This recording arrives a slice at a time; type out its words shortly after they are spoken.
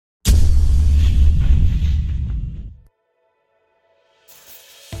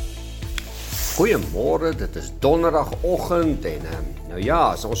Goeiemôre, dit is donderdagoggend en nou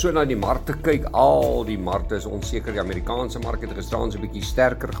ja, as ons so na die markte kyk, al die markte is onseker. Die Amerikaanse mark het gisteraan so 'n bietjie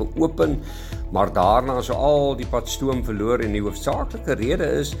sterker geopen, maar daarna so al die pad stoom verloor en die hoofsaaklike rede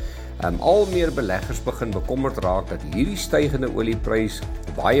is al meer beleggers begin bekommerd raak dat hierdie stygende olieprys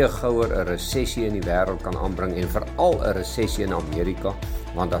baie gouer 'n resessie in die wêreld kan aanbring en veral 'n resessie in Amerika,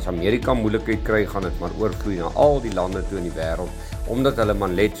 want as Amerika moeilikheid kry, gaan dit maar oorvloei na al die lande toe in die wêreld, omdat hulle maar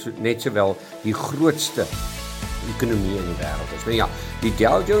net sowel die grootste ekonomie in die wêreld is. Nou ja, die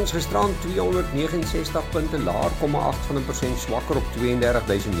Dow Jones gisteraan 269 punte laer, 0,8% swakker op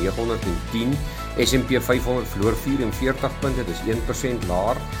 32910. S&P 500 verloor 44 punte, dis 1%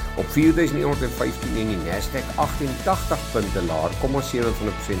 laer op 4115 en die Nasdaq 88 punte laer,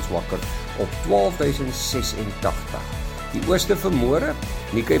 0,7% swakker op 12086. Die ooste vanmôre,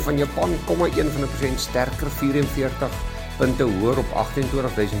 Nikkei van Japan 0,1% sterker, 44 punte hoër op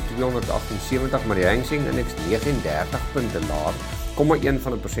 28278, maar die Hang Seng Index 39 punte laer,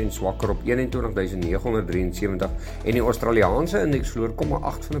 0,1% swakker op 21973 en die Australiese indeks verloor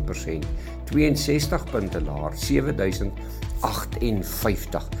 0,8%, 62 punte laer,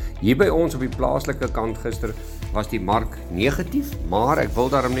 7058. Hier by ons op die plaaslike kant gister was die mark negatief, maar ek wil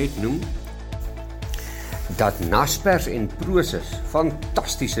daarom net noem dat Naspers en Prosus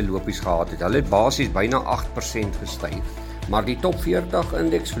fantastiese lopies gehad het. Hulle het basies byna 8% gestyg. Maar die top 40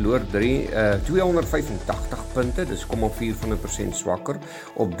 indeks verloor 285 punte, dis 0,4% swakker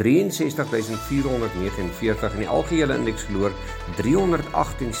op 63449 en die algehele indeks verloor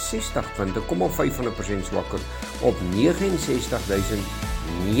 368 punte, 0,5% swakker op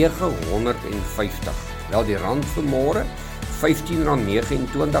 69950. Wel, die rand vanmôre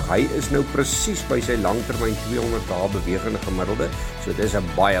R15.29, hy is nou presies by sy langtermyn 200 dae bewegende gemiddelde, so dis 'n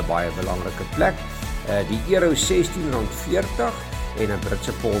baie belangrike plek. Die euro R16.40 en 'n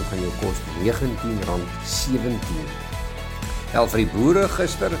Britse pond gaan jou kos R19.17. Wel, vir die boere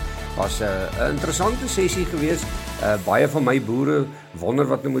gister was 'n interessante sessie geweest. Baie van my boere wonder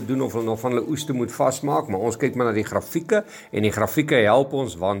wat hulle moet doen, of hulle nog van hulle oeste moet vasmaak, maar ons kyk maar na die grafieke en die grafieke help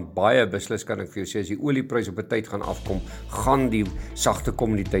ons, want baie beslis kan ek vir jou sê, as die oliepryse op 'n tyd gaan afkom, gaan die sagte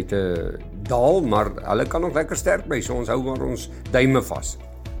kommoditeite daal, maar hulle kan nog lekker sterk bly, so ons hou maar ons duime vas.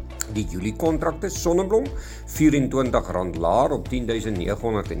 Die Julie kontrakte, sonneblom R24 laer op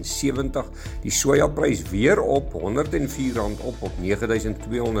 10.970, die sojaprys weer op R104 op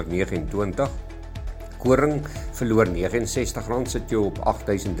 9.229, koring verloor R69, sit jou op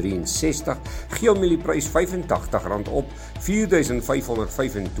 8.063, geelmielieprys R85 op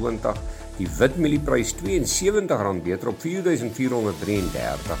 4.525, die witmielieprys R72 beter op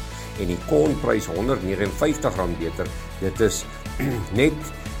 4.433 en die kornprys R159 beter, dit is net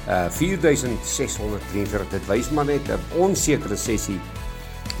 4.643, dit wys maar net 'n onsekere sessie,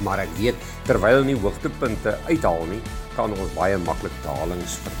 maar ek weet, terwyl nie hoogtepunte uithaal nie, kan ons baie maklik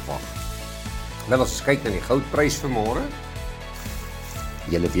dalings verwag. Nou as ons kyk na die goudprys vanmôre,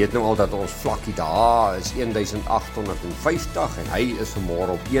 julle weet nou al dat ons vlakkie daar is 1850 en hy is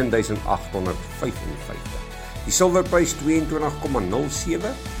vanmôre op 1855. Die silwerprys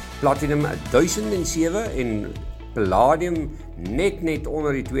 22,07, platinum 1007 en palladium net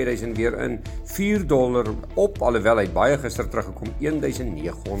onder die 2000 weer in, $4 op, alhoewel hy baie gister teruggekom,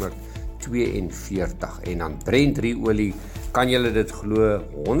 1942 en dan Brent olie, kan julle dit glo,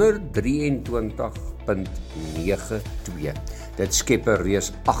 123.92. Dit skep 'n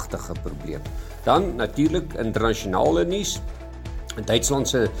reusagtige probleem. Dan natuurlik internasionale nuus. Duitsland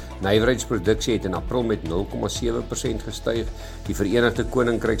se nywerheidsproduksie het in April met 0,7% gestyg. Die Verenigde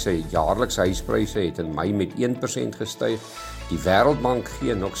Koninkryk se jaarlikse huispryse het in Mei met 1% gestyg. Die Wêreldbank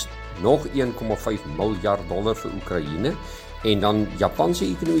gee nog $1,5 miljard vir Oekraïne en dan Japan se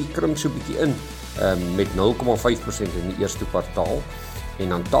ekonomie krimp so 'n bietjie in met 0,5% in die eerste kwartaal. En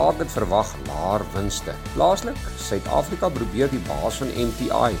dan Target verwag laer winste. Plaaslik, Suid-Afrika probeer die baas van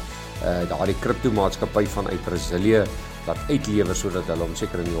MTI, daardie kriptomaatskappy vanuit Brasilië, dat uitlewer sodat hulle hom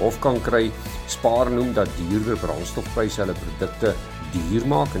seker in die hof kan kry. Spar noem dat duurder brandstofpryse hulle produkte duur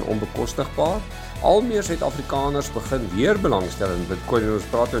maak en onbekostigbaar. Al meer Suid-Afrikaners begin weer belangstel in Bitcoin en ons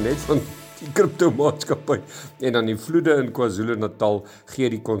praat nou net van die kriptomaatskappy. En dan die vloede in KwaZulu-Natal gee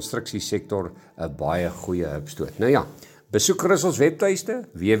die konstruksiesektor 'n baie goeie hupstoot. Nou ja, besoek gerus ons webtuiste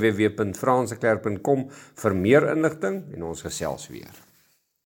www.franseklerk.com vir meer inligting en ons gesels weer.